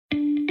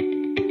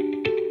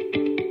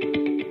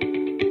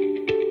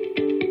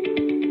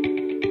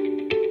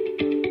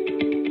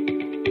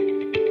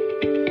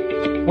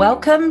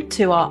Welcome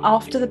to our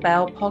After the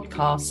Bell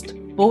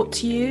podcast, brought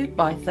to you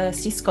by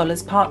Thirsty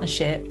Scholars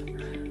Partnership.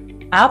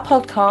 Our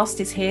podcast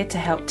is here to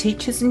help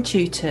teachers and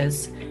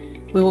tutors.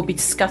 We will be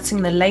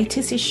discussing the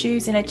latest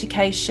issues in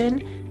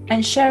education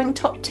and sharing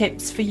top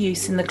tips for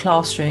use in the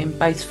classroom,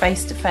 both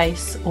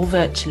face-to-face or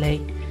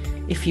virtually.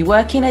 If you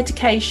work in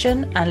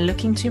education and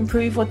looking to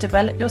improve or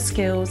develop your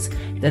skills,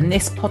 then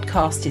this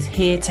podcast is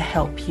here to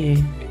help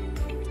you.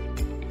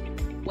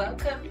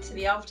 Welcome to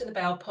the After the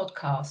Bell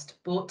podcast,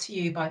 brought to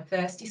you by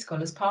Thirsty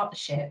Scholars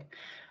Partnership.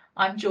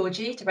 I'm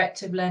Georgie,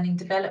 Director of Learning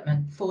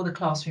Development for the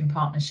Classroom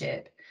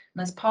Partnership.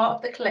 And as part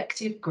of the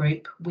collective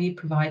group, we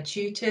provide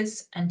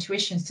tutors and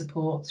tuition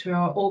support through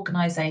our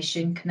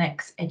organisation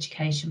Connects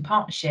Education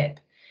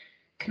Partnership.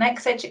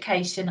 Connects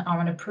Education are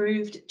an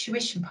approved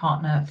tuition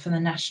partner for the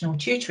National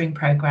Tutoring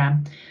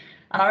Programme.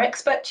 And our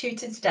expert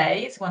tutor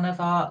today is one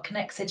of our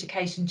Connects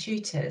Education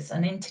tutors.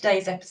 And in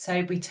today's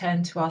episode, we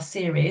turn to our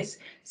series,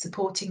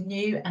 Supporting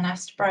New and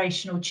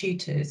Aspirational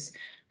Tutors,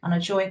 and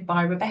are joined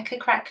by Rebecca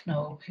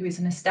Cracknell, who is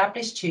an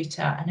established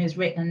tutor and who has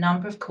written a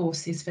number of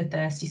courses for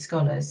Thirsty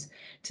Scholars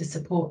to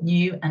support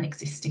new and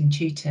existing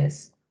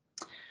tutors.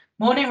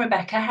 Morning,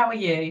 Rebecca, how are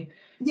you?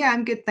 Yeah,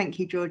 I'm good, thank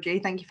you, Georgie.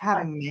 Thank you for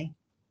having me.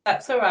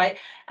 That's all right.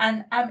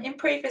 And in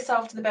previous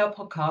After the Bell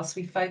podcasts,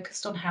 we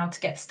focused on how to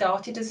get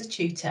started as a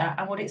tutor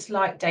and what it's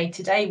like day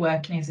to day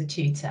working as a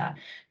tutor.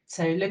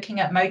 So looking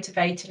at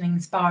motivating and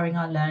inspiring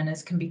our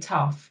learners can be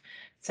tough.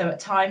 So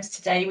at times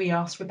today, we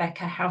asked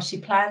Rebecca how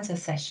she plans her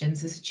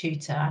sessions as a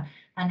tutor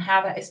and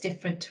how that is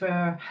different to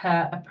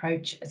her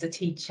approach as a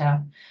teacher.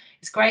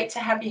 It's great to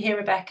have you here,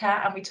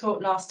 Rebecca. And we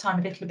talked last time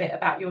a little bit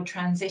about your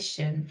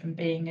transition from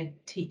being a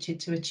teacher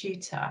to a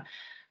tutor.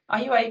 Are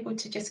you able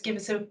to just give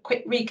us a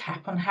quick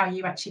recap on how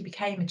you actually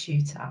became a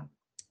tutor?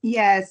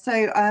 Yeah,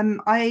 so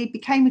I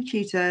became a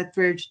tutor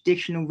through a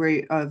traditional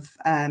route of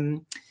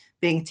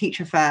being a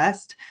teacher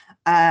first.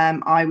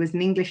 I was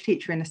an English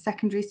teacher in a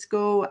secondary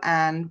school,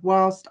 and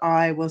whilst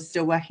I was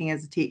still working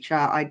as a teacher,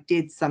 I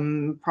did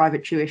some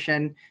private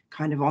tuition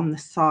kind of on the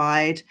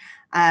side.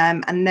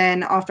 And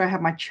then after I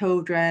had my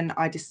children,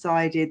 I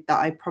decided that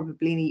I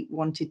probably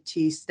wanted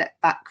to step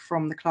back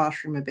from the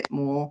classroom a bit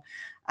more.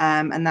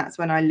 And that's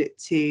when I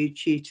looked to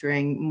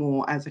tutoring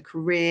more as a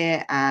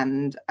career,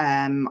 and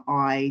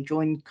I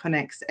joined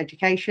Connects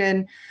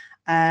Education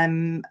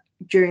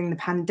during the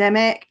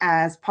pandemic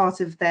as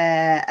part of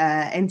their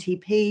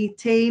NTP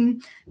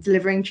team,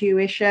 delivering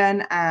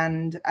tuition,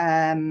 and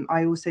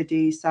I also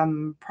do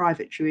some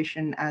private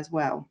tuition as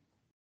well.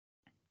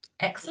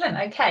 Excellent.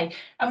 Okay.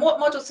 And what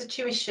models of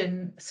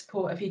tuition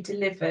support have you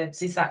delivered?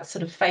 Is that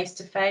sort of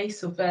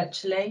face-to-face or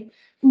virtually?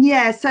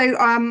 Yeah, so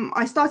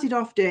I started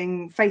off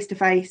doing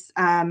face-to-face,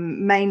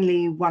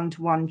 mainly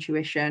one-to-one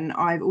tuition.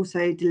 I've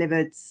also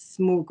delivered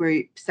small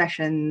group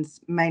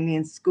sessions, mainly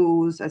in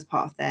schools as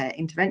part of their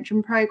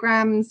intervention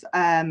programs.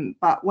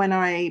 But when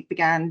I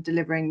began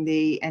delivering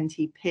the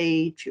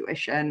NTP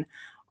tuition,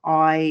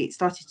 I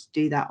started to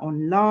do that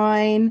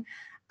online.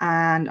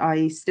 And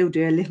I still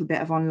do a little bit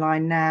of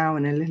online now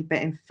and a little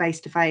bit in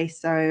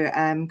face-to-face. So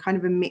kind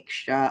of a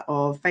mixture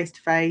of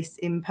face-to-face,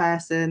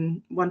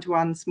 in-person,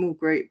 one-to-one, small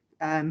group.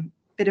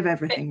 Bit of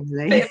everything,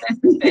 really. Bit of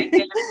everything.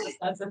 Yeah,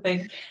 that's the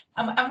thing.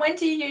 And when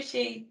do you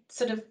usually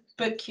sort of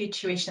book your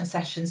tuition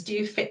sessions? Do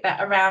you fit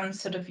that around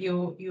sort of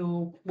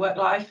your work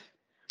life?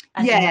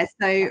 Yeah,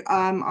 so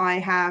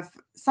I have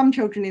some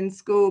children in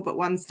school, but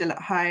one still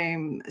at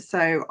home.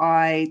 So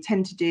I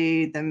tend to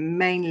do them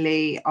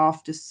mainly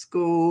after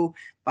school,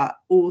 but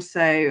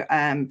also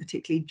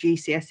particularly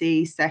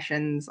GCSE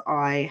sessions.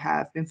 I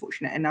have been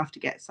fortunate enough to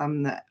get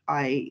some that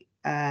I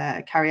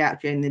carry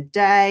out during the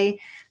day.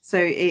 So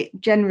it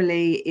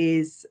generally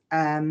is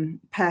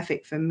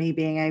perfect for me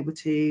being able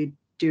to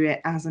do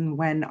it as and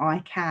when I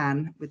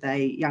can with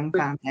a young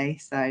family.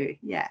 So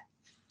yeah.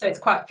 So it's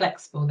quite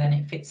flexible then,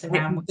 it fits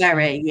around.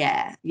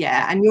 Yeah.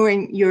 And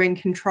you're in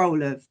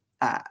control of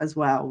that as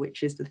well,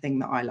 which is the thing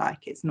that I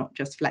like. It's not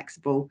just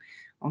flexible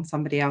on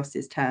somebody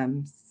else's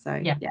terms. So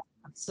yeah.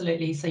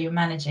 Absolutely. So you're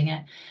managing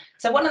it.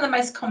 So one of the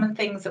most common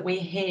things that we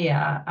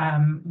hear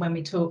when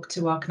we talk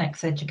to our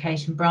Connects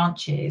Education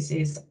branches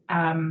is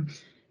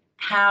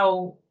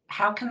how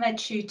can their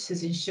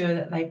tutors ensure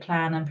that they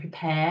plan and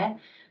prepare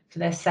for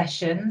their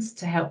sessions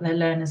to help their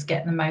learners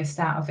get the most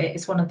out of it?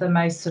 It's one of the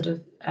most sort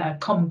of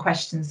common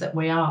questions that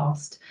we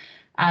asked.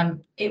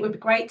 It would be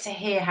great to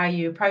hear how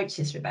you approach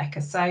this,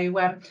 Rebecca.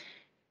 So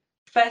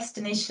first,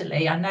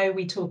 initially, I know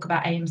we talk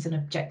about aims and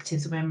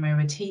objectives when we're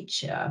a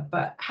teacher,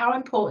 but how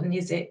important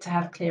is it to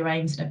have clear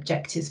aims and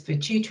objectives for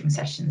tutoring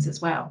sessions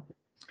as well?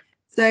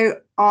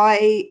 So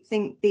I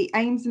think the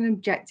aims and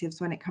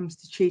objectives when it comes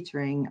to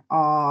tutoring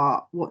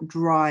are what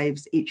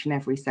drives each and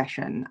every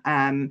session.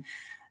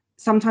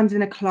 Sometimes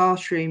in a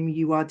classroom,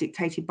 you are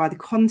dictated by the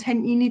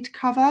content you need to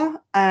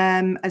cover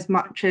as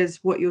much as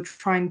what you're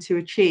trying to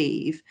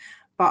achieve.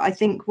 But I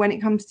think when it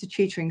comes to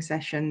tutoring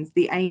sessions,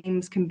 the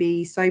aims can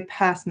be so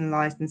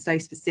personalised and so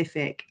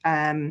specific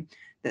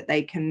that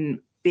they can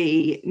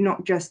be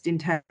not just in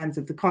terms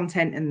of the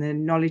content and the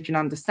knowledge and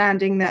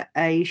understanding that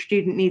a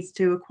student needs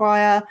to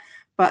acquire,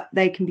 but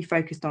they can be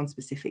focused on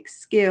specific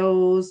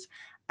skills,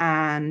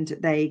 and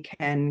they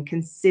can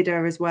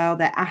consider as well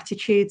their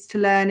attitudes to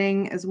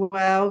learning as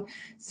well,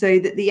 so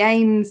that the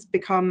aims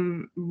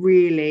become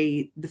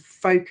really the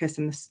focus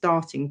and the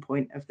starting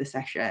point of the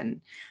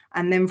session.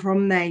 And then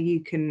from there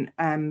you can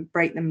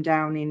break them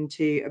down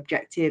into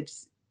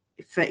objectives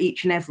for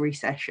each and every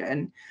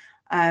session,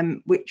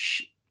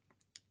 which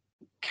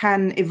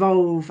can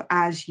evolve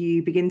as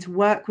you begin to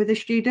work with a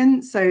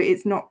student. So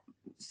it's not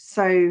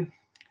so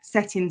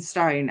set in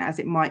stone as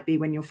it might be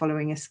when you're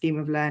following a scheme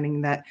of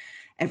learning that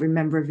every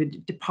member of a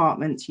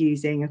department's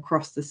using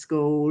across the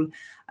school,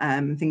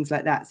 things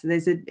like that. So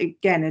there's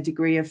again a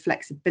degree of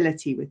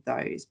flexibility with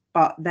those,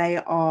 but they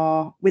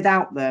are,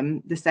 without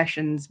them, the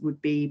sessions would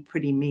be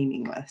pretty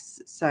meaningless.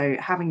 So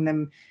having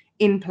them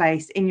in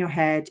place, in your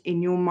head,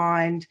 in your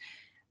mind.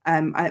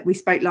 We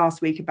spoke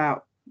last week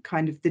about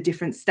kind of the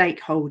different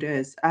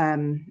stakeholders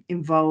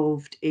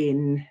involved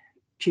in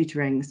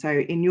tutoring. So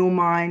in your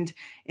mind,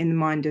 in the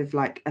mind of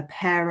like a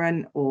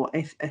parent, or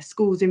if a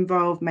school's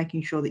involved,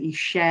 making sure that you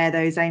share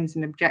those aims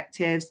and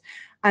objectives,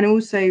 and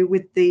also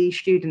with the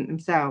student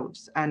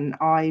themselves. And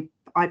I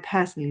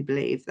personally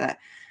believe that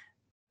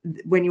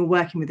when you're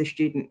working with a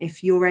student,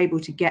 if you're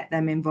able to get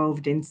them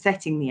involved in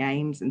setting the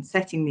aims and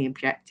setting the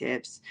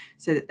objectives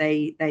so that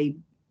they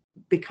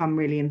become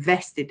really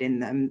invested in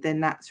them, then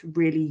that's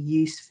really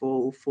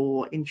useful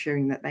for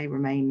ensuring that they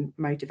remain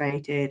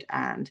motivated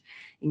and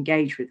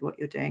engaged with what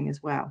you're doing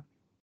as well.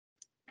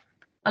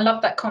 I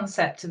love that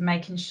concept of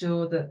making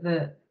sure that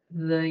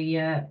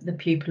the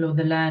pupil or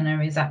the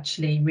learner is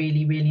actually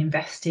really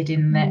invested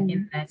in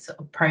their sort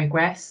of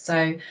progress.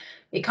 So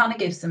it kind of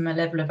gives them a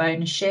level of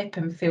ownership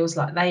and feels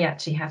like they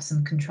actually have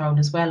some control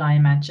as well, I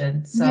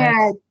imagine. So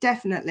yeah,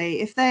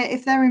 definitely. If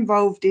they're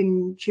involved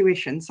in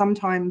tuition,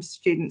 sometimes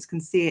students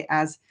can see it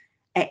as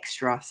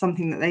extra,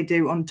 something that they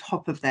do on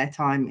top of their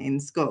time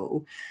in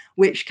school,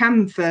 which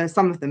can for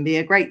some of them be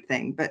a great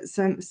thing. But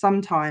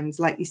sometimes,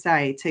 like you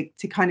say,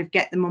 to kind of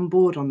get them on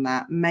board on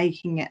that,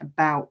 making it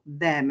about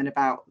them and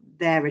about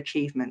their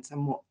achievements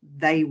and what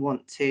they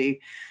want to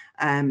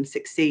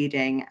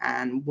succeeding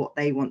and what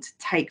they want to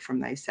take from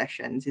those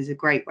sessions, is a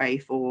great way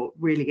for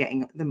really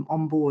getting them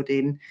on board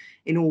in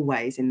all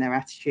ways, in their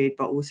attitude,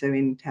 but also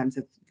in terms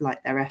of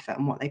like their effort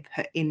and what they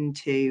put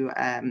into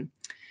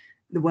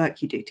the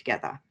work you do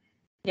together.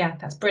 Yeah,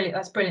 that's brilliant.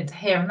 That's brilliant to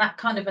hear. And that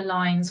kind of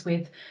aligns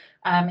with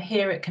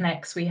here at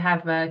Connects, we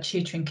have a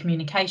tutoring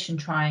communication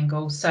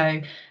triangle.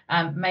 So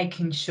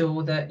making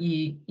sure that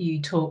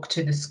you talk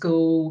to the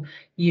school,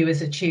 you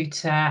as a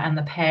tutor and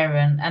the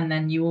parent, and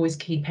then you always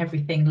keep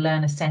everything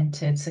learner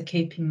centered. So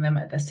keeping them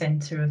at the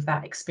center of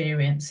that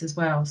experience as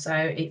well. So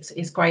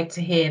it's great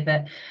to hear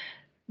that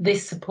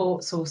this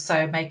supports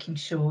also making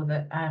sure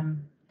that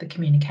the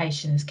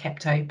communication is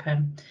kept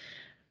open.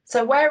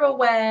 So where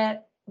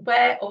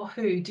or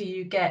who do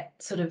you get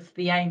sort of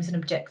the aims and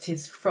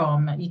objectives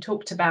from? You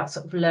talked about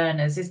sort of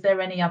learners. Is there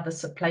any other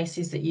sort of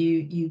places that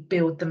you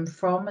build them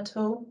from at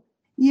all?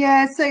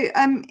 Yeah, so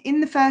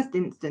in the first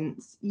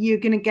instance, you're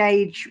going to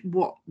gauge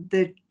what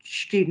the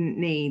student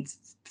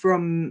needs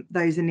from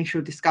those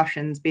initial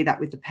discussions, be that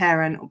with the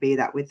parent or be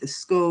that with the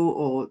school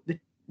or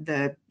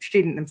the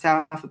student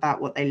themselves,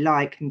 about what they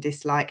like and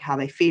dislike, how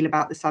they feel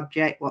about the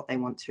subject, what they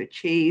want to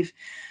achieve.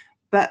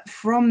 But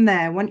from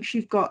there, once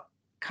you've got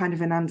kind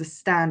of an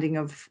understanding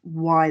of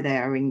why they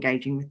are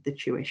engaging with the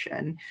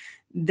tuition,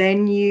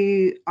 then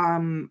you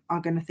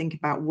are going to think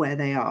about where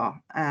they are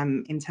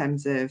in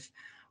terms of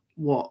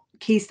what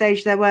key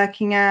stage they're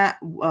working at,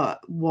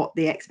 what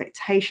the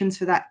expectations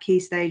for that key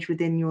stage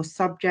within your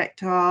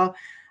subject are,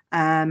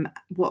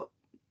 what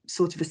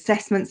sort of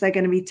assessments they're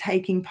going to be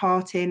taking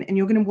part in, and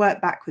you're going to work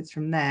backwards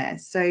from there.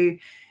 So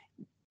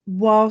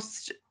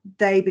whilst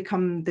they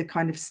become the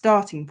kind of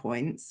starting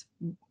points,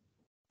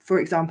 for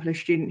example, a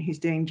student who's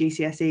doing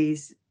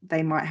GCSEs,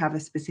 they might have a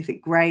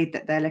specific grade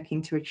that they're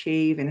looking to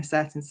achieve in a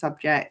certain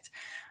subject.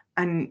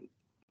 And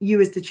you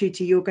as the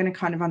tutor, you're going to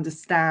kind of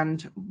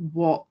understand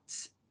what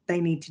they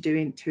need to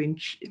do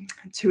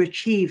to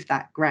achieve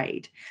that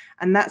grade.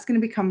 And that's going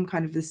to become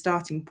kind of the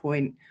starting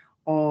point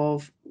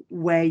of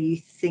where you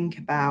think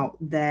about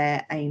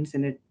their aims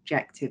and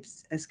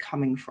objectives as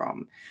coming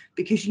from,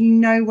 because you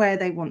know where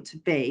they want to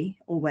be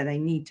or where they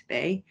need to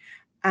be,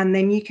 and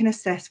then you can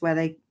assess where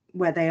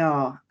they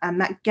are, and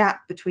that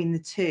gap between the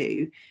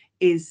two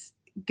is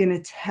going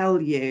to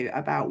tell you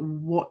about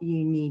what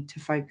you need to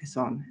focus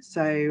on.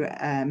 So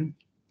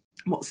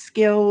what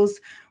skills,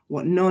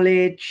 what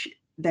knowledge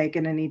they're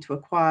going to need to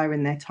acquire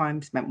in their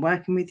time spent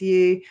working with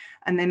you.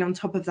 And then on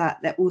top of that,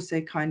 they're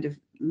also kind of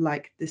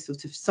like the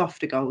sort of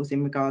softer goals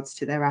in regards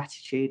to their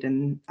attitude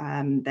and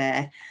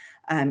their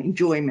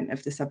enjoyment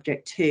of the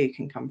subject too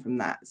can come from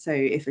that. So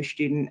if a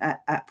student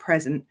at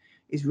present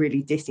is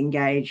really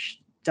disengaged,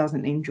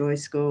 doesn't enjoy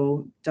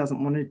school,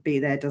 doesn't want to be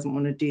there, doesn't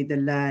want to do the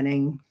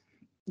learning,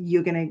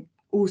 you're going to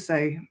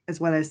also, as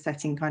well as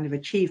setting kind of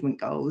achievement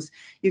goals,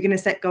 you're going to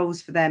set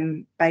goals for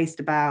them based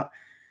about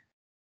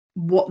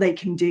what they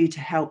can do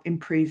to help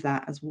improve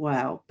that as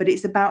well. But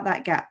it's about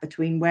that gap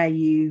between where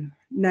you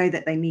know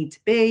that they need to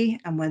be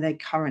and where they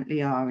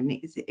currently are. And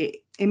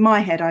in my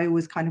head, I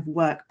always kind of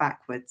work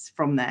backwards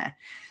from there.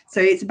 So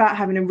it's about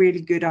having a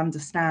really good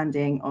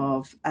understanding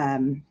of,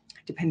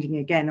 depending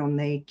again on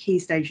the key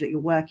stage that you're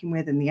working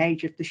with and the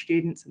age of the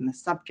students and the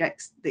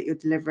subjects that you're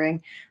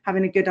delivering,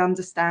 having a good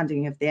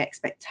understanding of the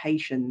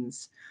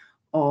expectations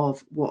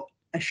of what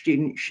a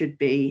student should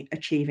be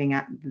achieving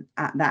at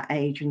that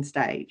age and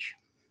stage.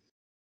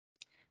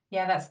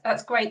 Yeah,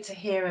 that's great to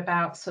hear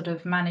about sort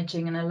of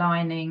managing and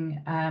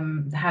aligning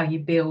how you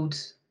build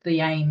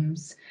the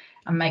aims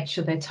and make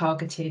sure they're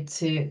targeted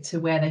to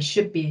where they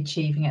should be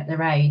achieving at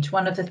their age.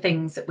 One of the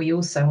things that we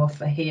also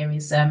offer here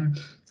is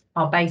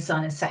our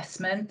baseline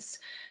assessments.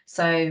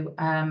 So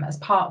as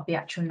part of the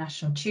actual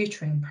national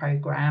tutoring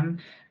programme,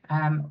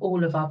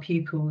 all of our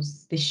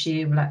pupils this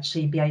year will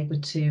actually be able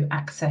to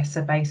access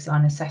a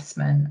baseline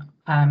assessment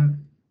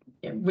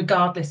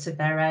regardless of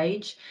their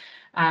age.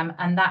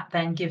 And that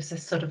then gives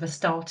us sort of a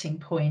starting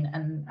point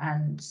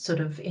and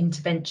sort of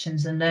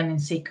interventions and learning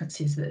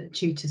sequences that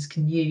tutors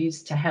can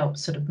use to help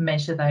sort of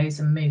measure those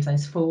and move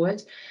those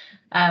forward.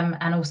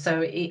 And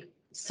also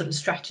sort of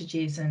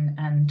strategies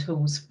and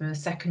tools for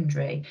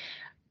secondary.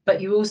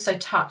 But you also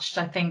touched,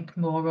 I think,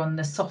 more on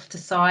the softer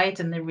side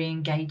and the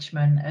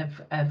re-engagement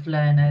of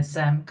learners,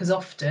 because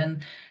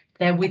often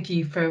they're with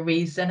you for a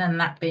reason, and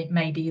that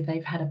maybe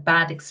they've had a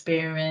bad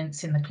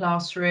experience in the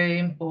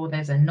classroom, or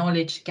there's a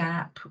knowledge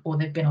gap, or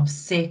they've been off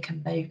sick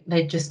and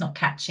they're just not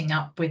catching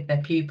up with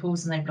their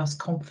pupils and they've lost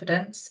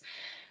confidence.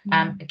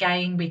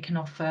 Again, we can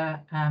offer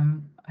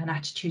an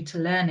attitude to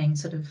learning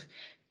sort of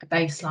a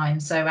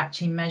baseline, so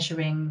actually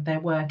measuring their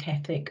work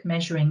ethic,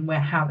 measuring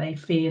how they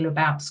feel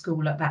about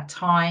school at that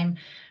time,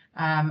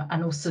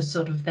 and also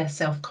sort of their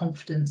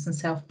self-confidence and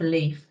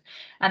self-belief.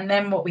 And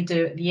then what we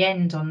do at the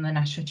end on the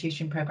National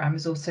Tutoring Programme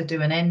is also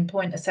do an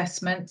endpoint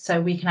assessment,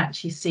 so we can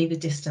actually see the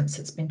distance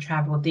that's been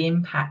travelled, the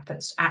impact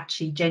that's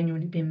actually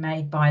genuinely been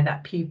made by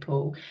that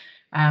pupil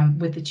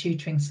with the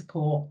tutoring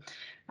support.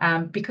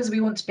 Because we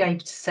want to be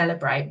able to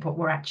celebrate what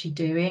we're actually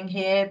doing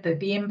here,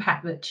 the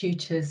impact that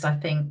tutors, I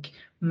think,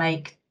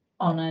 make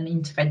on an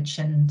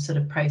intervention sort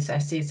of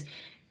process is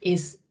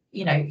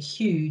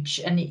huge,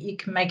 and it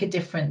can make a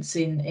difference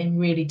in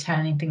really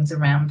turning things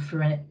around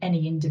for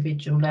any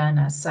individual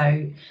learner.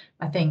 So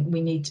I think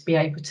we need to be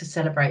able to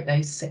celebrate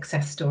those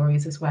success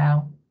stories as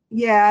well.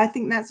 Yeah, I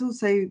think that's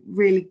also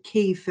really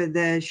key for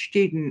the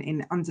student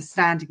in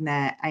understanding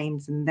their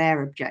aims and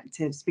their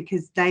objectives,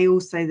 because they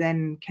also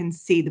then can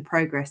see the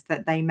progress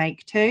that they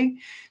make too.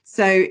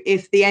 So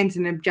if the aims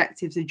and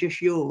objectives are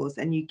just yours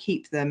and you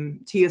keep them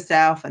to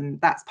yourself, and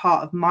that's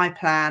part of my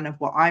plan of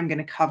what I'm going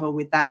to cover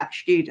with that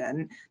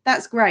student,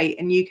 that's great.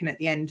 And you can at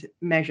the end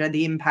measure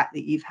the impact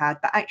that you've had,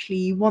 but actually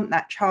you want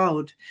that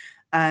child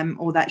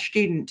or that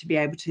student to be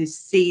able to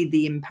see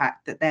the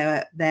impact that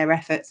their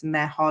efforts and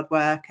their hard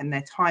work and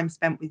their time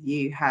spent with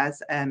you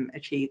has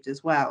achieved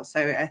as well.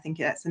 So I think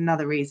that's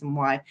another reason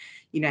why,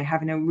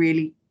 having a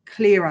really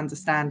clear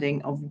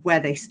understanding of where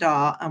they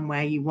start and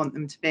where you want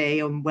them to be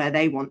and where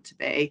they want to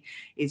be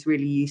is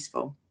really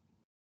useful.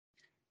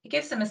 It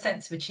gives them a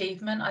sense of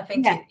achievement. I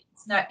think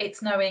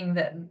it's knowing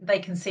that they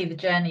can see the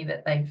journey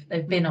that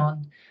they've been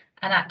on,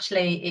 and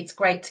actually it's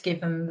great to give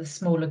them the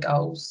smaller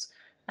goals.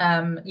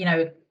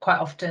 Quite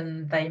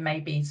often they may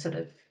be sort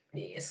of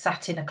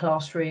sat in a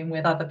classroom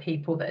with other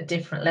people that are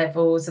different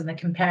levels, and they're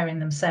comparing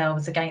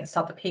themselves against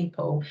other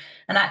people,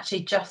 and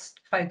actually just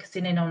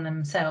focusing in on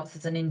themselves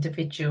as an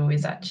individual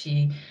is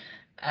actually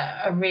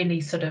a really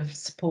sort of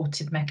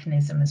supportive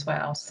mechanism as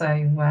well. So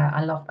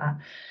I love that.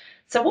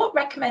 So what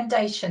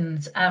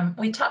recommendations,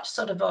 we touched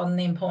sort of on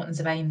the importance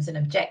of aims and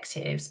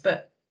objectives,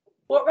 but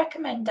what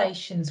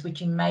recommendations would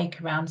you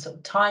make around sort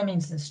of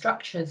timings and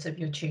structures of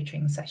your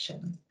tutoring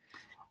session?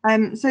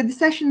 So the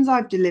sessions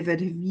I've delivered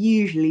have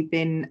usually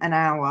been an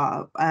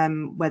hour,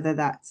 whether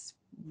that's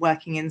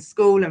working in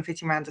school and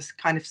fitting around a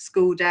kind of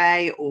school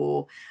day,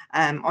 or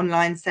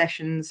online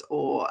sessions,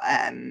 or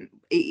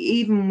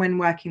even when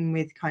working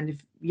with kind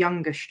of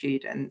younger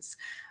students,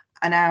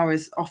 an hour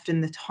is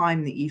often the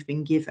time that you've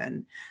been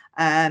given.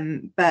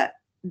 But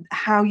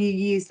how you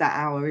use that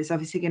hour is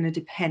obviously going to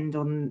depend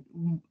on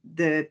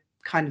the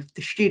kind of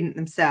the student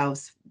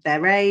themselves,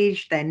 their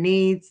age, their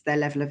needs, their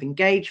level of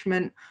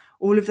engagement.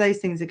 All of those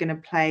things are going to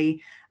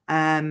play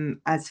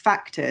as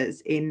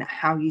factors in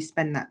how you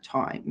spend that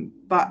time.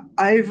 But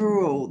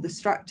overall, the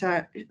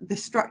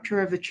structure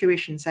of a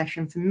tuition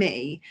session for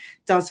me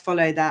does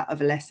follow that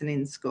of a lesson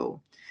in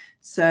school.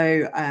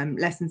 So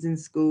lessons in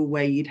school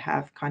where you'd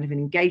have kind of an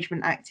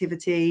engagement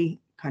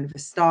activity, kind of a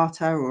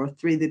starter or a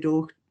through the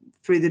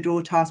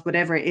door task,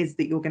 whatever it is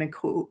that you're going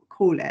to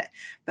call it.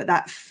 But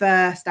that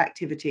first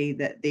activity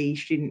that the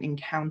student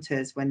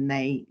encounters when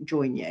they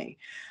join you,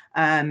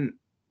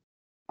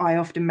 I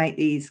often make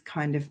these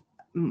kind of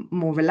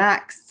more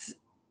relaxed,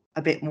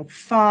 a bit more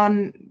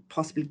fun,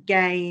 possibly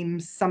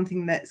games,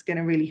 something that's going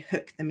to really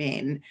hook them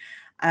in.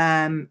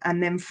 And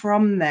then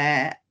from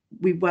there,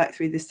 we work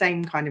through the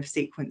same kind of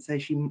sequence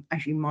as you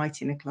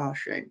might in a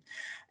classroom,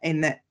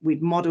 in that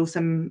we'd model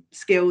some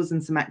skills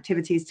and some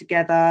activities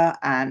together,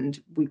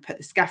 and we put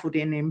the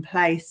scaffolding in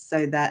place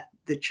so that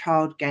the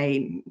child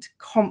gained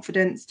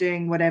confidence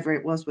doing whatever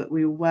it was that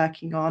we were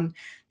working on.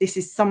 This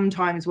is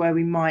sometimes where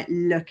we might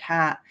look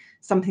at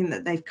something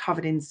that they've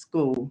covered in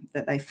school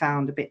that they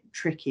found a bit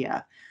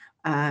trickier,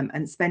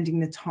 and spending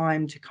the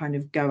time to kind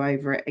of go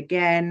over it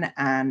again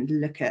and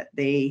look at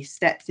the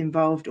steps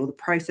involved or the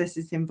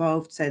processes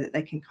involved so that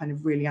they can kind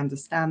of really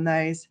understand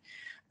those.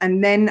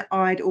 And then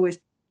I'd always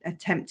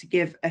attempt to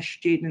give a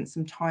student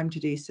some time to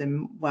do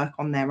some work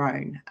on their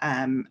own,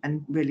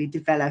 and really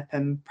develop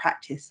and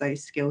practice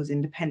those skills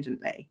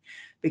independently,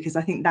 because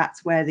I think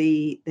that's where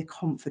the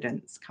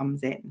confidence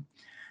comes in.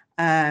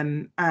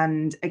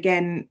 And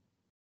again,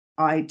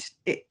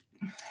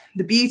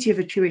 the beauty of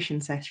a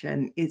tuition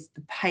session is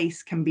the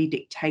pace can be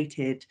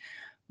dictated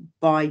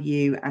by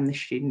you and the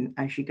student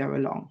as you go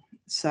along.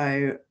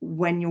 So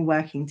when you're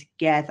working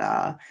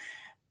together,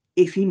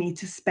 if you need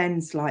to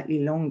spend slightly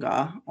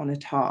longer on a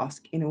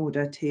task in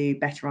order to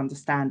better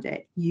understand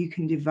it, you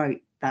can devote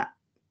that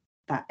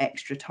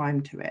extra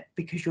time to it,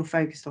 because you're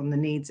focused on the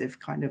needs of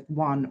kind of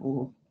 1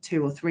 or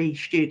 2 or 3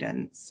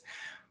 students.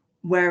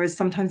 Whereas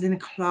sometimes in a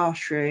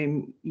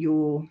classroom,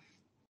 you're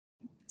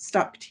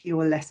stuck to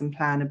your lesson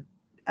plan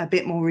a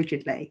bit more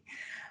rigidly.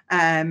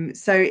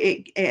 So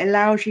it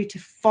allows you to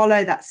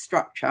follow that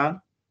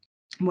structure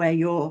where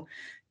you're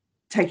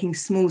taking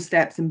small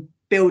steps and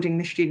building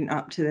the student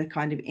up to the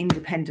kind of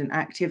independent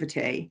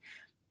activity,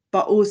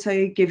 but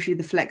also gives you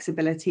the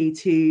flexibility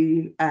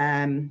to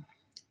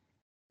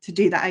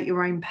do that at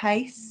your own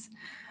pace.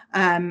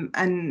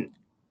 And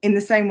in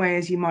the same way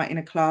as you might in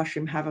a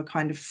classroom have a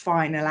kind of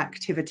final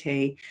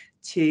activity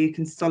to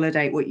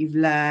consolidate what you've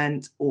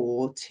learned,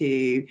 or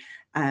to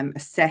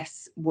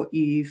assess what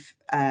you've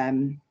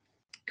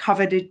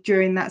covered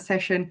during that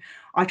session,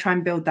 I try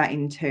and build that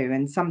in too.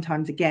 And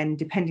sometimes, again,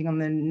 depending on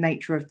the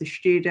nature of the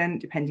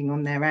student, depending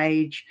on their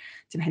age,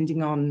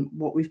 depending on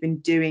what we've been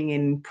doing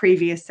in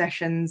previous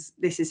sessions,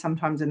 this is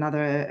sometimes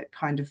another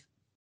kind of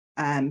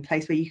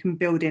place where you can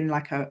build in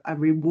like a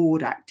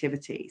reward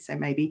activity. So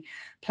maybe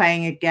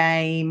playing a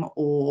game,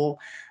 or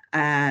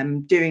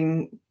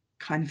doing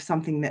kind of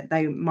something that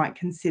they might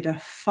consider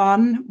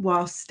fun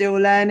while still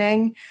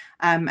learning,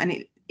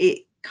 and it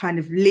kind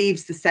of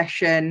leaves the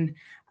session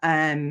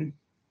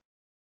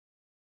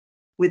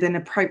with an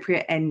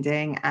appropriate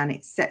ending, and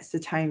it sets the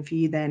tone for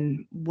you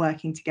then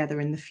working together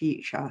in the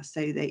future,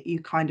 so that you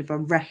kind of are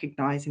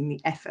recognizing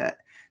the effort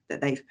that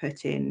they've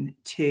put in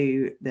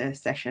to the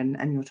session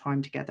and your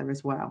time together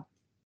as well.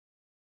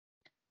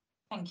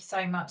 Thank you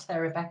so much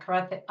there,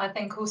 Rebecca. I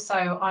think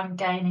also I'm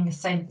gaining a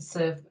sense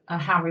of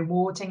how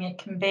rewarding it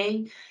can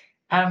be,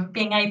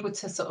 being able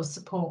to sort of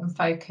support and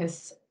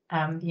focus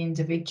the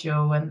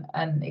individual,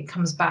 and it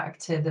comes back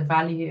to the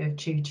value of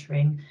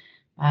tutoring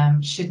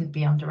shouldn't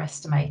be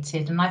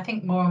underestimated. And I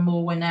think more and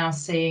more we're now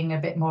seeing a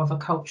bit more of a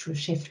cultural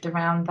shift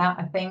around that,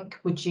 I think.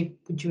 Would you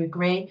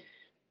agree?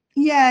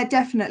 Yeah,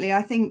 definitely.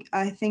 I think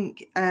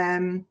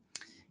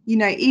you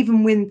know,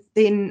 even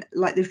within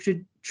like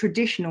the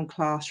traditional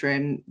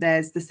classroom,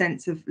 there's the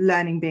sense of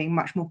learning being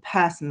much more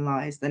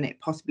personalized than it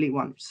possibly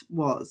once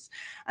was,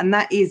 and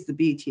that is the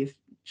beauty of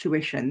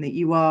tuition, that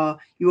you are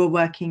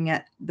working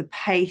at the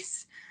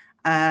pace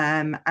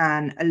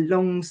and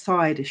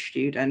alongside a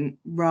student,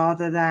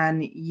 rather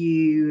than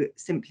you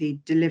simply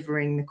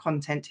delivering the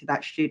content to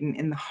that student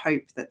in the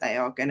hope that they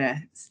are going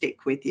to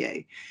stick with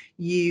you.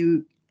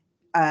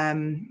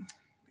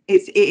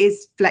 It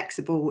is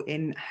flexible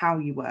in how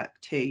you work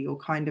too.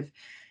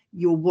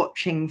 You're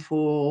watching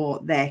for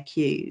their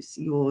cues.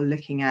 You're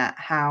looking at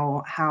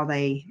how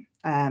they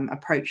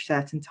approach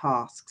certain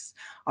tasks.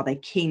 Are they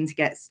keen to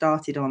get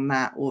started on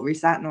that, or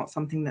is that not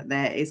something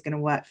that is going to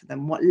work for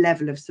them? What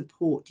level of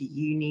support do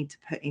you need to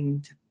put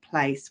into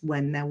place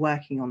when they're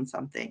working on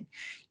something?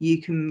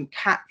 You can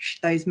catch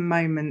those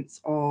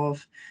moments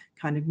of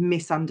kind of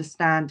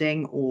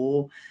misunderstanding,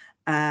 or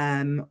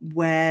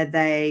where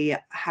they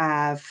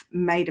have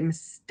made a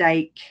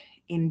mistake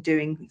in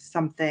doing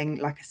something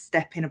like a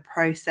step in a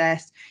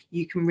process.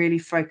 You can really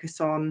focus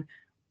on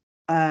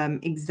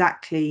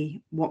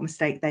exactly what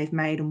mistake they've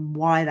made and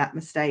why that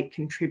mistake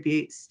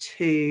contributes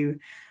to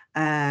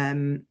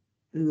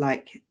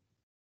like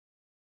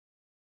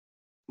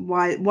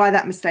why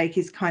that mistake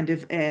is kind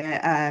of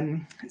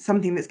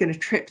something that's going to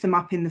trip them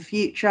up in the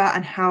future,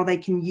 and how they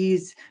can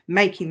use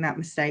making that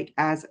mistake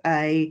as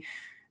a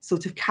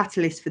sort of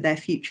catalyst for their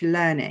future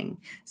learning.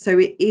 So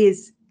it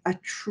is a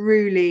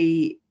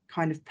truly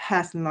kind of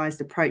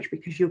personalized approach,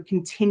 because you're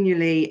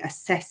continually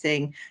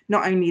assessing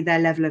not only their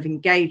level of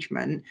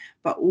engagement,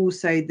 but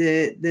also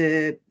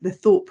the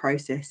thought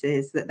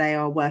processes that they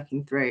are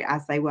working through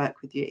as they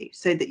work with you,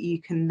 so that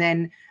you can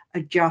then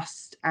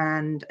adjust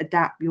and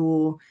adapt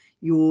your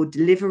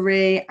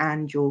delivery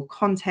and your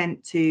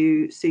content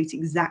to suit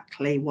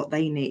exactly what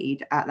they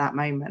need at that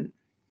moment.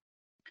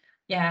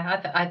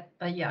 Yeah,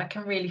 yeah, I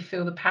can really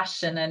feel the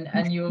passion, and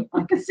I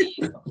can see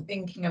you sort of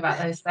thinking about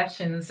those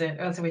sessions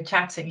as we're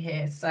chatting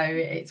here. So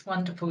it's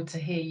wonderful to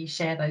hear you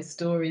share those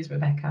stories,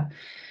 Rebecca.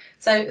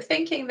 So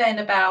thinking then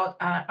about,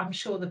 I'm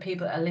sure the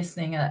people that are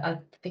listening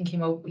are thinking,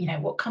 well,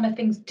 what kind of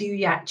things do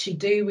you actually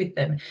do with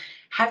them?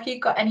 Have you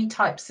got any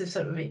types of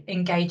sort of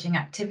engaging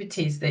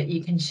activities that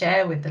you can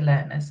share with the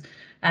learners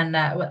and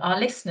our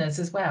listeners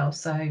as well?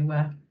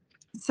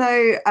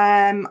 So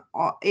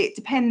it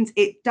depends.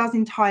 It does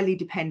entirely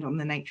depend on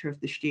the nature of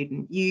the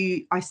student.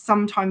 I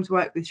sometimes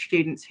work with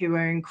students who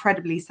are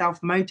incredibly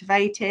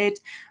self-motivated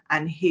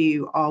and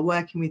who are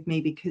working with me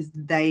because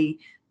they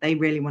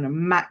really want to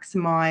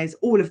maximize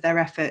all of their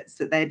efforts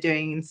that they're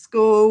doing in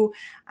school,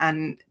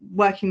 and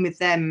working with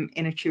them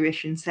in a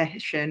tuition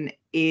session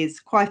is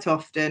quite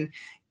often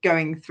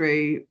going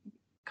through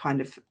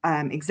kind of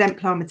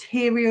exemplar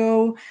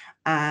material,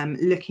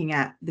 looking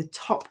at the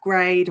top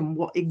grade and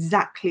what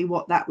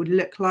that would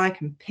look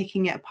like, and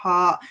picking it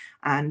apart,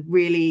 and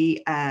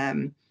really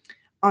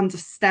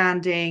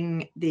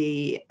understanding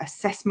the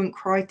assessment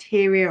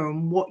criteria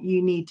and what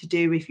you need to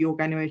do if you're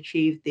going to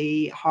achieve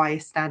the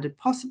highest standard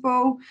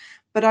possible.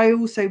 But I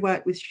also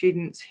work with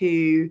students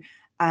who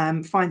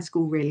find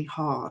school really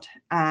hard.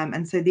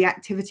 And so the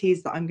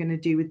activities that I'm going to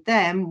do with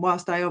them,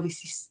 whilst I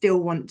obviously still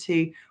want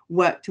to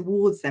work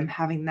towards them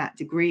having that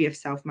degree of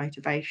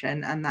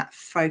self-motivation and that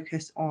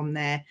focus on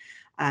their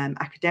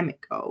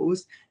academic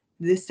goals,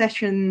 the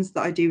sessions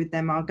that I do with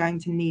them are going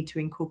to need to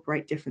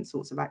incorporate different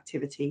sorts of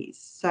activities.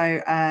 So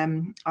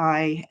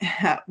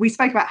we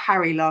spoke about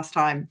Harry last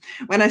time.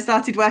 When I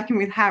started working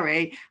with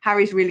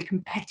Harry's really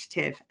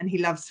competitive and he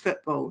loves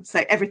football.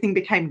 So everything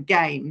became a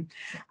game,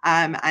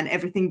 and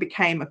everything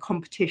became a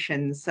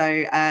competition.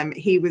 So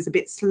he was a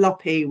bit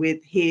sloppy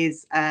with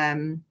his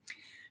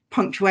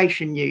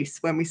punctuation use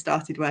when we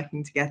started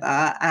working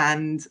together.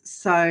 And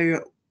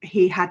so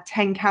he had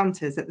 10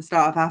 counters at the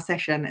start of our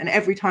session, and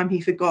every time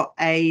he forgot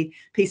a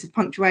piece of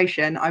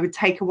punctuation, I would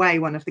take away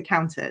one of the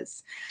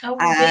counters. Oh,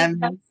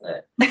 really?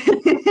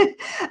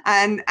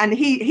 And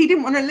he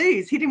didn't want to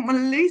lose. He didn't want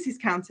to lose his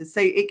counters,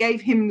 so it gave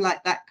him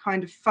like that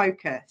kind of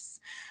focus.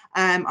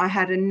 I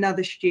had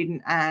another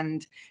student,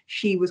 and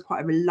she was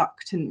quite a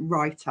reluctant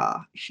writer.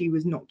 She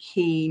was not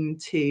keen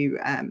to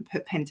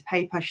put pen to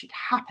paper. She'd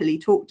happily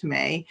talk to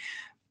me,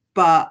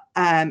 but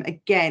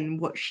again,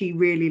 what she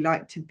really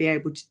liked to be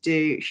able to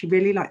do, she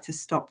really liked to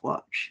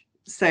stopwatch.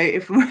 So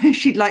if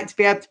she'd like to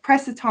be able to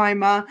press a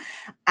timer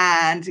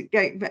and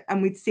go,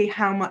 and we'd see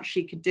how much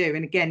she could do,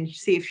 and again,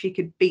 see if she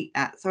could beat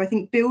that. So I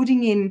think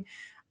building in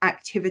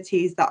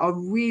activities that are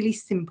really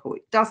simple,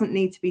 it doesn't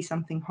need to be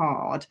something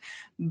hard,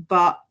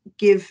 but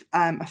give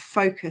a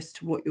focus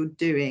to what you're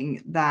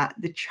doing, that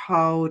the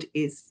child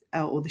is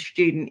or the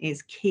student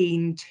is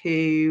keen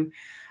to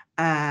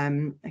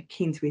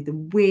either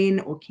win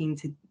or keen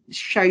to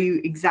show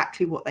you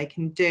exactly what they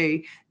can do.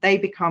 They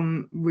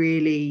become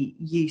really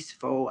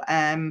useful.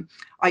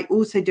 I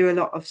also do a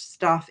lot of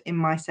stuff in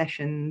my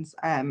sessions,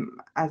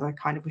 as I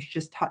kind of was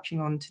just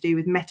touching on, to do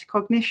with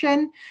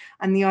metacognition,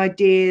 and the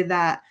idea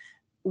that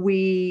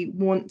we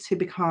want to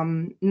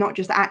become not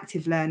just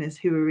active learners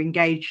who are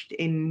engaged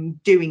in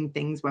doing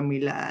things when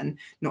we learn,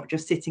 not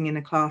just sitting in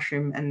a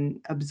classroom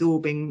and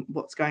absorbing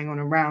what's going on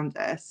around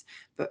us,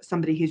 but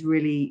somebody who's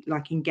really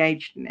like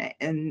engaged in it.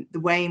 And the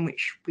way in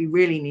which we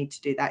really need to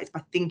do that is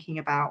by thinking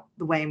about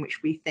the way in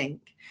which we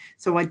think.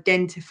 So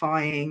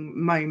identifying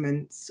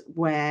moments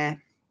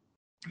where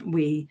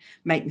we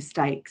make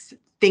mistakes,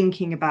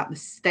 thinking about the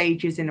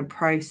stages in a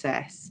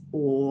process,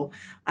 or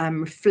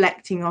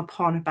reflecting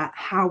upon about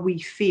how we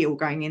feel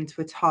going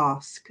into a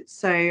task.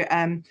 So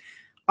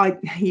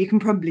you can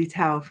probably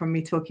tell from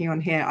me talking on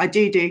here, I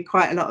do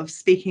quite a lot of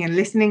speaking and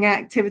listening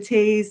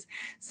activities.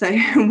 So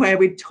where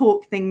we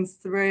talk things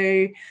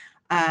through,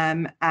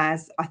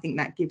 as I think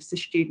that gives the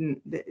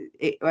student,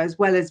 as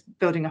well as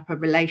building up a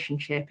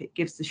relationship, it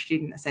gives the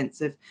student a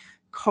sense of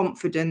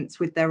confidence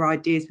with their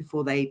ideas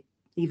before they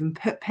even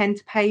put pen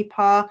to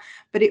paper,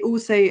 but it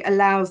also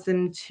allows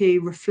them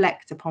to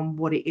reflect upon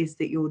what it is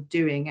that you're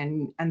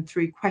doing, and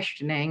through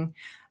questioning.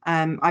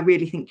 I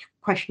really think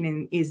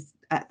questioning is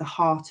at the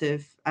heart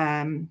of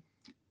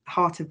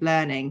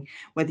learning,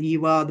 whether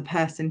you are the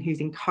person who's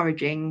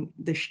encouraging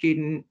the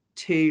student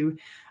to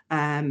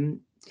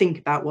think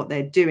about what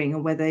they're doing,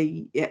 or whether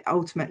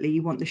ultimately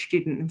you want the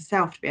student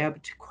themselves to be able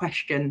to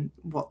question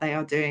what they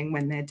are doing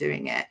when they're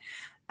doing it.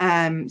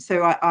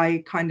 So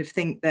I kind of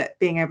think that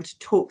being able to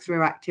talk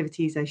through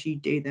activities as you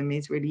do them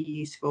is really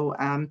useful.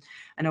 And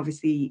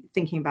obviously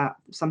thinking about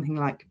something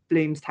like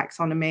Bloom's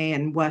taxonomy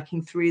and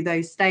working through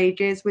those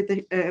stages with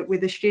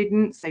the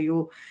students. So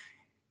you're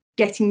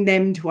getting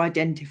them to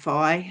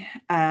identify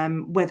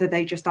whether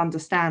they just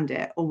understand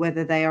it, or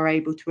whether they are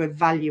able to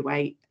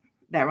evaluate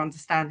their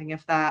understanding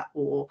of that,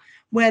 or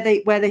where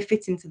they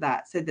fit into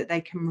that, so that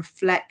they can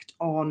reflect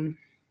on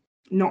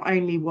not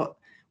only what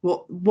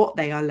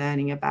they are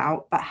learning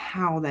about, but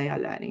how they are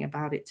learning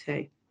about it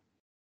too.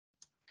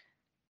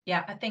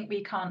 Yeah, I think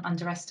we can't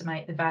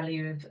underestimate the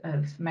value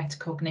of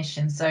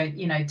metacognition. So,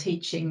 you know,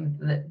 teaching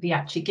the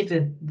actually give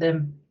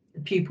the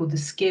pupil the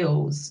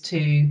skills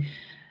to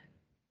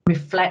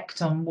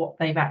reflect on what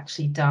they've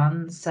actually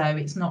done. So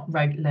it's not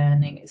rote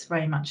learning. It's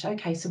very much,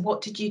 okay, so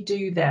what did you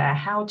do there?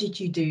 How did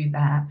you do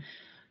that?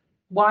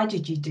 Why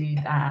did you do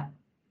that?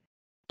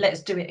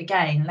 Let's do it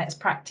again. Let's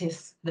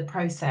practice the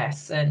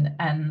process,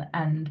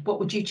 and what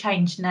would you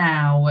change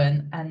now?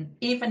 And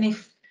even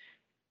if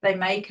they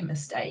make a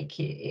mistake,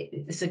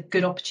 it's a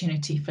good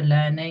opportunity for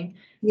learning.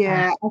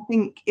 Yeah, I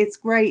think it's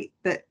great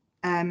that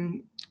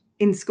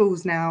in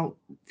schools now,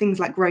 things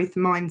like growth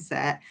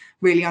mindset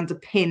really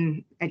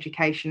underpin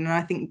education. And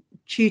I think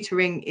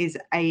tutoring is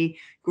a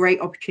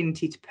great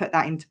opportunity to put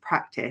that into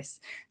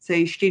practice.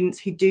 So students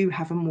who do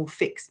have a more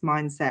fixed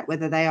mindset,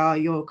 whether they are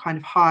your kind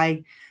of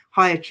high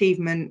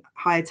achievement,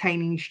 high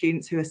attaining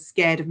students who are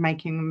scared of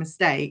making a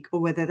mistake, or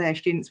whether they're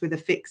students with a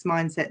fixed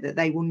mindset that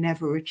they will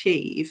never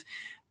achieve,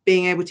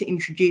 being able to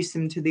introduce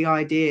them to the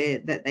idea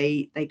that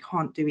they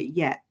can't do it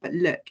yet, but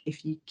look,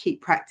 if you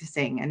keep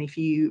practicing and if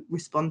you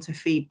respond to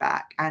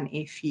feedback and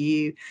if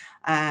you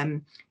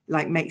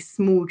like make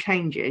small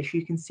changes,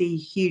 you can see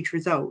huge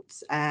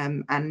results,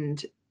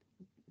 and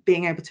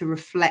being able to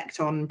reflect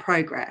on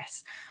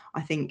progress. I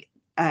think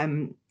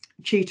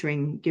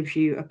tutoring gives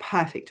you a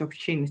perfect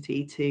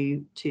opportunity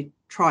to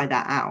try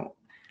that out.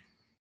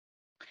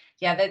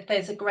 Yeah,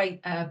 there's a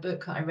great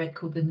book that I read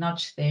called The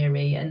Nudge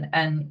Theory,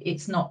 and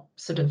it's not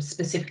sort of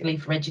specifically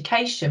for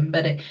education,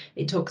 but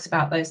it talks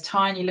about those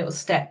tiny little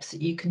steps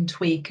that you can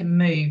tweak and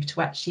move to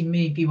actually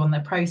move you on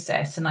the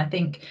process. And I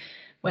think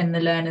when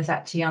the learners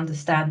actually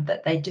understand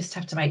that they just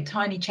have to make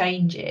tiny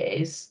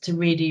changes to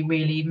really,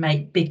 really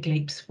make big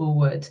leaps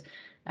forward,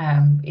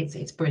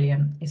 it's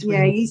brilliant. It's Yeah,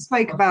 really you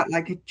spoke about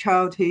like a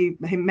child who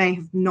may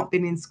have not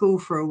been in school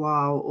for a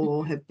while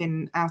or have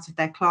been out of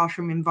their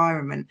classroom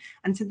environment,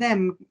 and to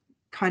them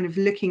kind of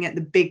looking at the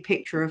big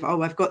picture of,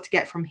 oh, I've got to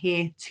get from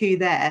here to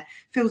there,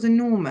 feels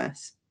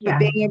enormous. But yeah.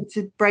 being able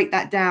to break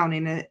that down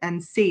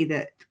and see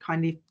that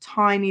kind of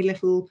tiny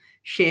little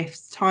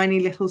shifts, tiny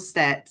little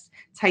steps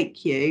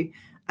take you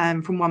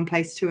from one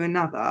place to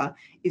another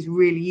is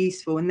really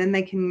useful. And then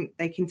they can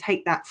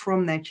take that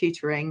from their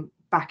tutoring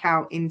back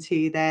out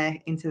into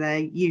their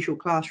usual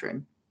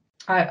classroom.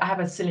 I have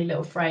a silly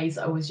little phrase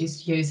I always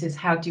used to use is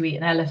how do you eat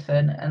an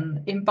elephant,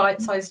 and in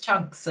bite-sized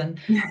chunks, and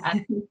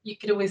you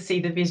could always see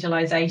the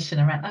visualization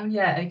around, oh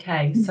yeah,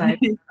 okay, so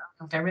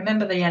okay,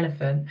 remember the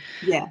elephant.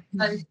 Yeah.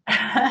 So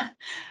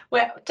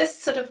well,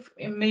 just sort of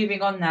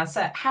moving on now,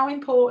 so how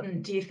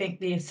important do you think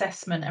the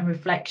assessment and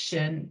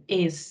reflection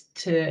is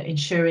to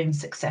ensuring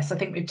success? I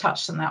think we've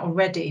touched on that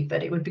already,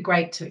 but it would be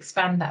great to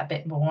expand that a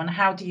bit more. And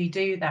how do you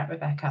do that,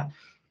 Rebecca?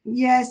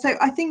 Yeah, so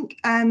I think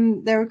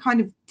there are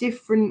kind of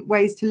different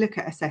ways to look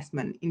at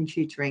assessment in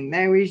tutoring.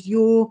 There is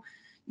your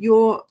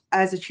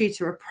as a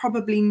tutor are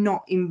probably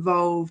not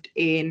involved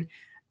in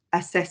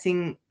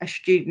assessing a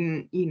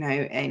student, you know,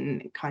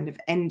 in kind of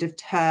end of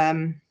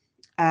term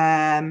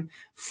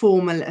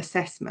formal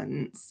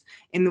assessments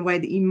in the way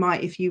that you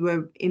might if you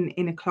were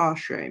in a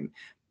classroom.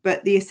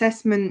 But the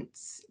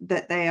assessments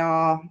that they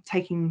are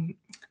taking,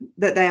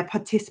 that they are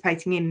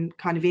participating in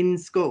kind of in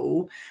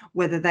school,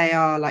 whether they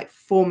are like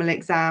formal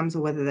exams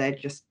or whether they're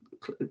just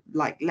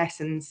like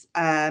lessons,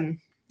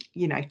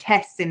 you know,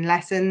 tests in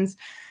lessons,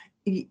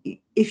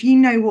 if you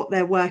know what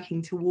they're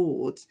working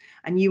towards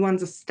and you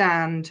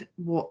understand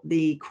what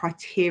the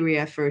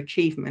criteria for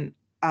achievement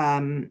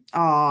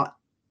are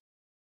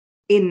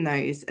in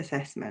those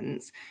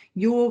assessments,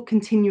 you're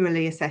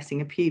continually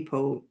assessing a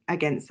pupil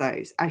against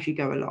those as you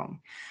go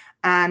along.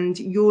 And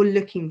you're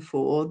looking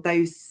for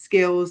those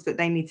skills that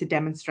they need to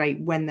demonstrate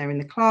when they're in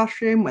the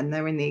classroom, when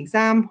they're in the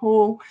exam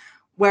hall,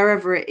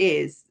 wherever it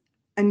is.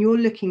 And you're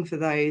looking for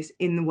those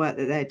in the work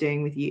that they're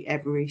doing with you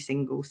every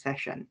single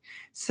session.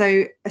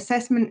 So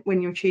assessment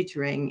when you're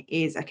tutoring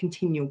is a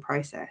continual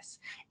process.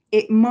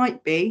 It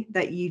might be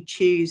that you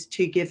choose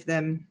to give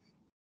them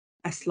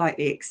a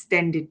slightly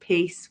extended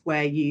piece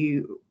where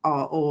you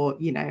are, or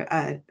you know,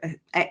 a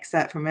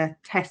excerpt from a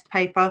test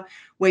paper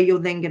where you're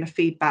then going to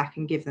feed back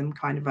and give them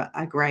kind of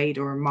a grade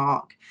or a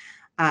mark,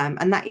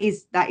 and that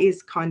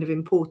is kind of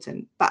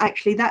important, but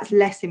actually that's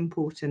less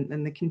important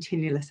than the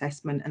continual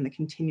assessment and the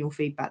continual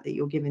feedback that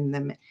you're giving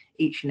them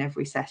each and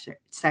every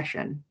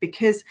session,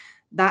 because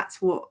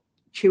that's what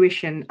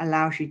tuition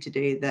allows you to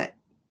do that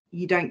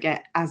you don't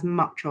get as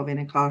much of in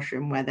a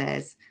classroom where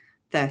there's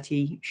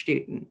 30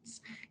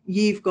 students.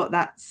 You've got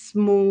that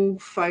small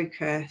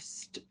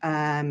focused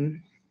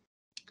like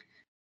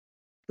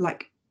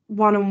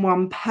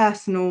one-on-one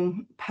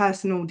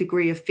personal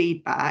degree of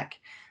feedback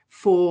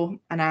for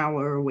an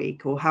hour a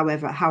week or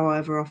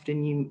however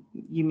often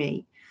you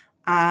meet,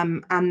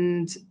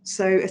 and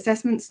so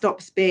assessment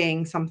stops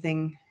being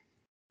something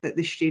that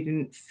the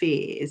student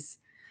fears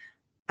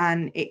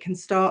and it can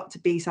start to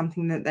be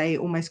something that they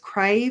almost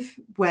crave,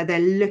 where they're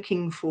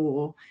looking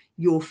for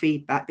your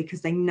feedback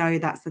because they know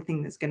that's the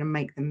thing that's going to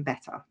make them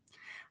better.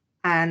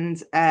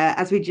 And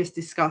as we just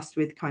discussed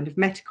with kind of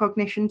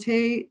metacognition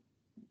too,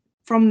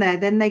 from there,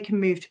 then they can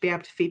move to be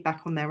able to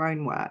feedback on their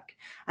own work,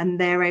 and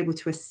they're able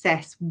to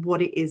assess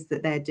what it is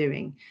that they're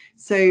doing.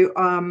 So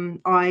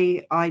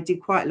I do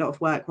quite a lot of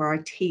work where I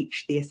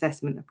teach the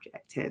assessment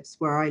objectives,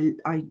 where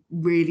I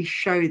really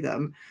show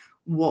them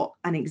what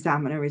an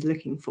examiner is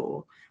looking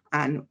for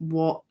and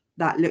what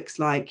that looks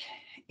like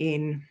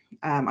in,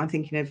 I'm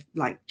thinking of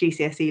like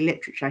GCSE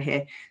literature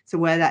here. So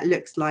where that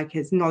looks like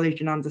as knowledge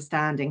and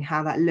understanding,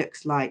 how that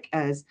looks like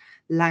as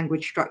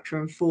language, structure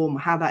and form,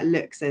 how that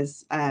looks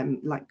as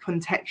like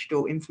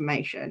contextual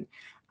information.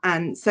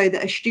 And so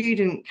that a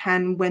student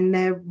can, when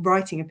they're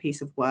writing a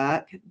piece of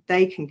work,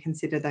 they can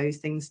consider those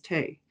things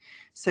too.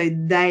 So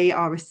they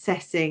are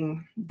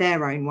assessing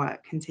their own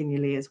work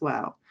continually as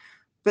well.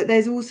 But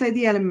there's also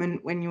the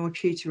element when you're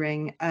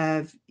tutoring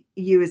of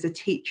you as a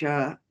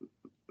teacher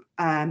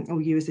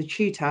or you as a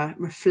tutor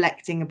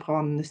reflecting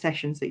upon the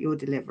sessions that you're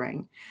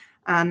delivering.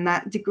 And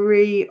that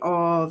degree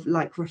of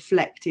like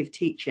reflective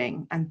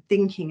teaching and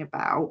thinking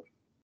about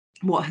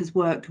what has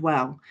worked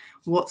well,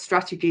 what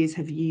strategies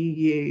have you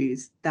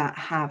used that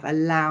have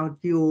allowed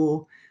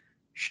your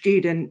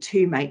student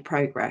to make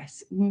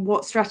progress,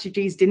 what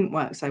strategies didn't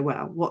work so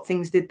well, what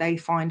things did they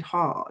find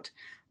hard.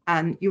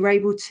 And you're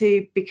able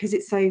to, because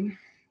it's so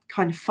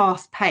kind of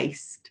fast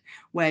paced,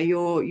 where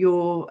you're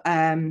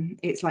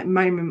it's like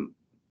moment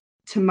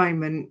to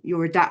moment,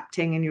 you're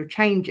adapting and you're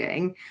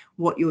changing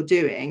what you're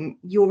doing,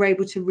 you're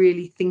able to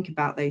really think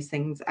about those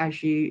things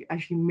as you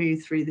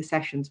move through the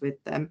sessions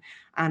with them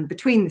and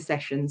between the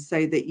sessions,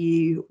 so that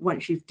you,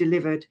 once you've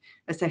delivered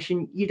a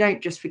session, you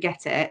don't just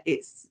forget it,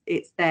 it's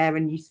there,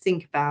 and you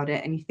think about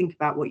it and you think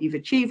about what you've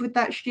achieved with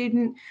that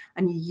student,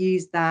 and you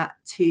use that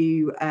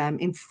to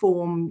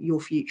inform your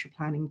future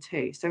planning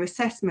too. So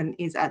assessment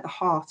is at the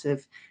heart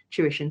of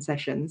tuition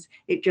sessions.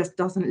 It just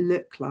doesn't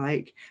look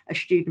like a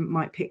student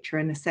might picture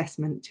an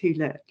assessment to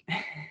look.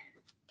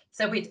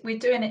 So we're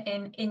doing it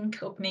in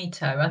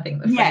incognito, I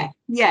think the Yeah, phrase.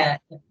 Yeah,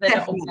 they're not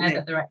definitely. aware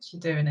that they're actually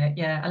doing it.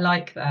 Yeah, I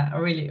like that.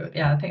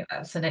 I think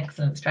that's an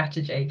excellent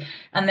strategy.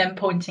 And then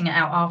pointing it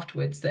out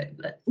afterwards that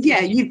yeah,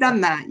 you've done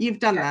that.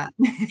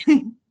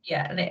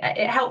 Yeah, and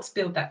it helps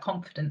build that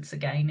confidence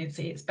again.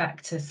 It's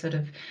back to sort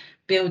of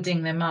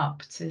building them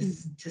up to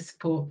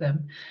support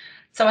them.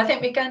 So I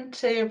think we're going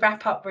to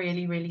wrap up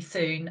really, really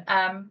soon.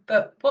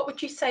 But what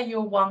would you say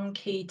your one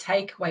key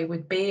takeaway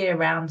would be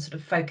around sort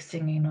of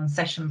focusing in on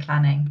session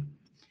planning?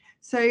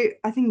 So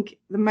I think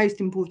the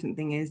most important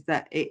thing is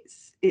that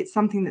it's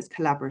something that's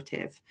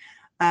collaborative.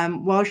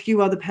 Whilst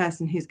you are the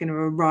person who's going to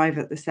arrive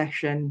at the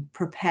session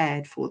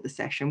prepared for the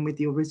session with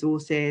your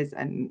resources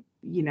and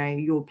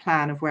your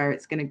plan of where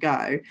it's going to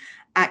go,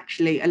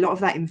 actually a lot of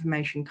that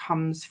information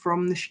comes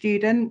from the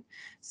student.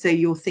 So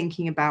you're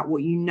thinking about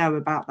what you know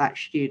about that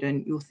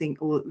student,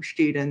 or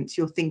students,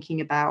 you're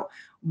thinking about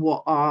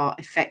what are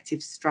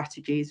effective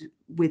strategies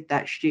with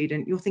that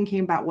student, you're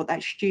thinking about what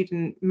that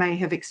student may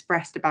have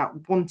expressed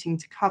about wanting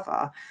to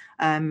cover.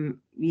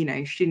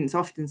 Students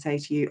often say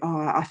to you,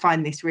 oh, I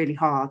find this really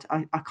hard,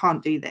 I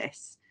can't do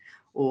this,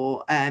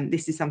 or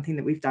this is something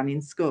that we've done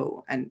in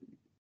school. And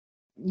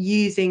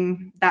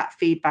using that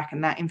feedback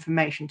and that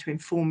information to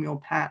inform your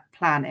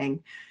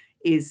planning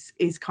is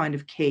kind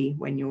of key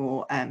when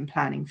you're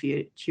planning for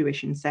your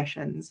tuition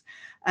sessions.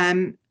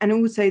 And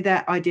also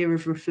that idea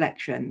of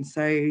reflection,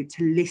 so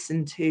to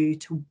listen to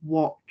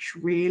watch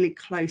really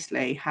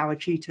closely how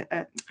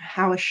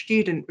a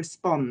student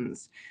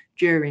responds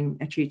during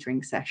a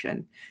tutoring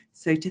session.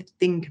 So to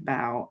think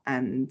about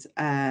and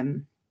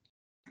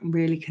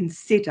really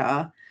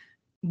consider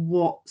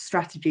what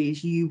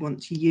strategies you want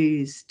to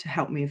use to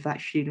help move that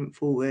student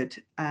forward,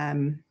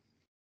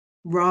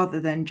 rather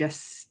than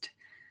just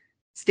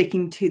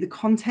sticking to the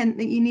content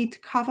that you need to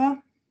cover,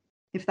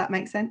 if that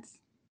makes sense.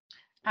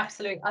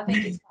 Absolutely. I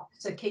think it's back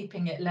to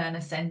keeping it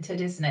learner centered,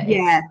 isn't it?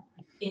 Yeah.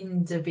 It's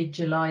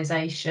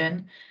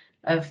individualization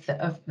of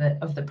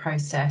the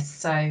process.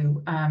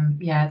 So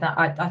that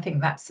I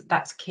think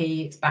that's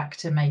key. It's back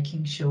to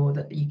making sure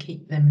that you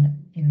keep them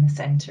in the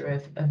center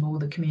of all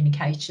the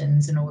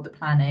communications and all the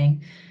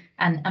planning,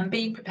 and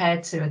be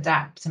prepared to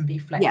adapt and be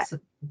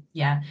flexible.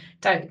 Yeah.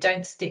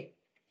 Don't stick.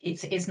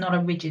 It's not a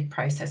rigid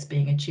process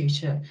being a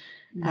tutor.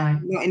 No,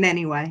 not in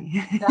any way.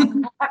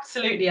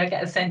 Absolutely, I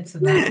get a sense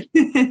of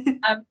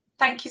that.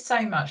 Thank you so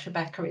much,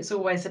 Rebecca. It's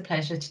always a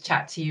pleasure to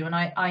chat to you. And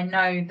I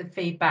know the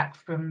feedback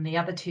from the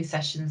other two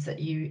sessions that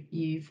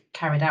you've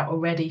carried out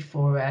already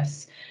for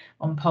us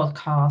on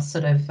podcasts,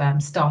 sort of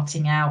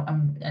starting out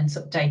and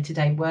sort of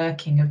day-to-day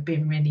working, have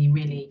been really,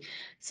 really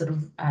sort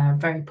of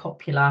very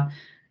popular.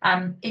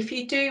 If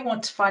you do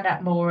want to find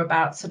out more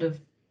about sort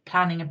of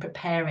planning and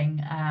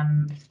preparing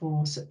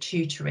for sort of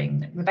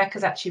tutoring,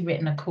 Rebecca's actually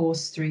written a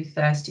course through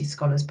Thirsty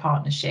Scholars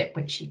Partnership,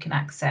 which you can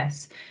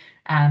access.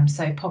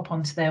 So pop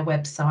onto their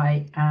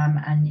website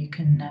and you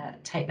can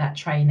take that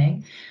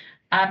training.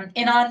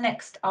 In our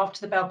next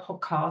After the Bell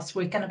podcast,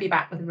 we're going to be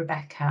back with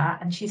Rebecca,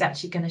 and she's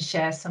actually going to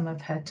share some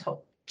of her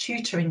top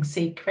tutoring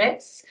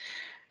secrets.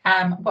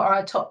 What are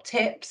our top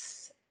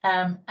tips?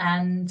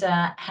 and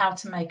how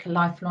to make a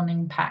lifelong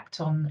impact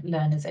on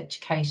learners'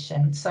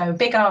 education. So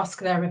big ask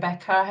there,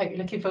 Rebecca. I hope you're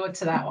looking forward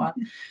to that one.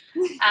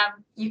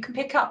 You can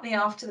pick up the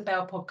After the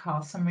Bell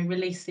podcast, and we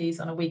release these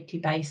on a weekly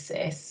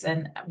basis.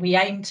 And we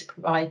aim to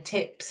provide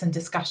tips and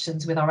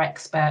discussions with our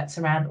experts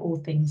around all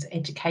things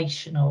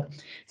educational.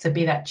 So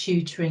be that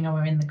tutoring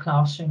or in the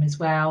classroom as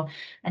well.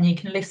 And you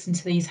can listen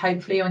to these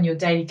hopefully on your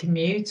daily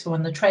commute or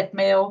on the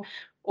treadmill,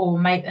 or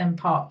make them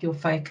part of your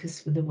focus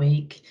for the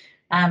week.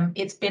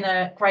 It's been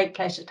a great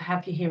pleasure to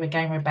have you here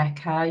again,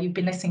 Rebecca. You've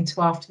been listening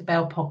to After the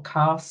Bell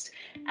podcast,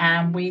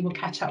 and we will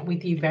catch up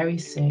with you very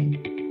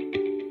soon.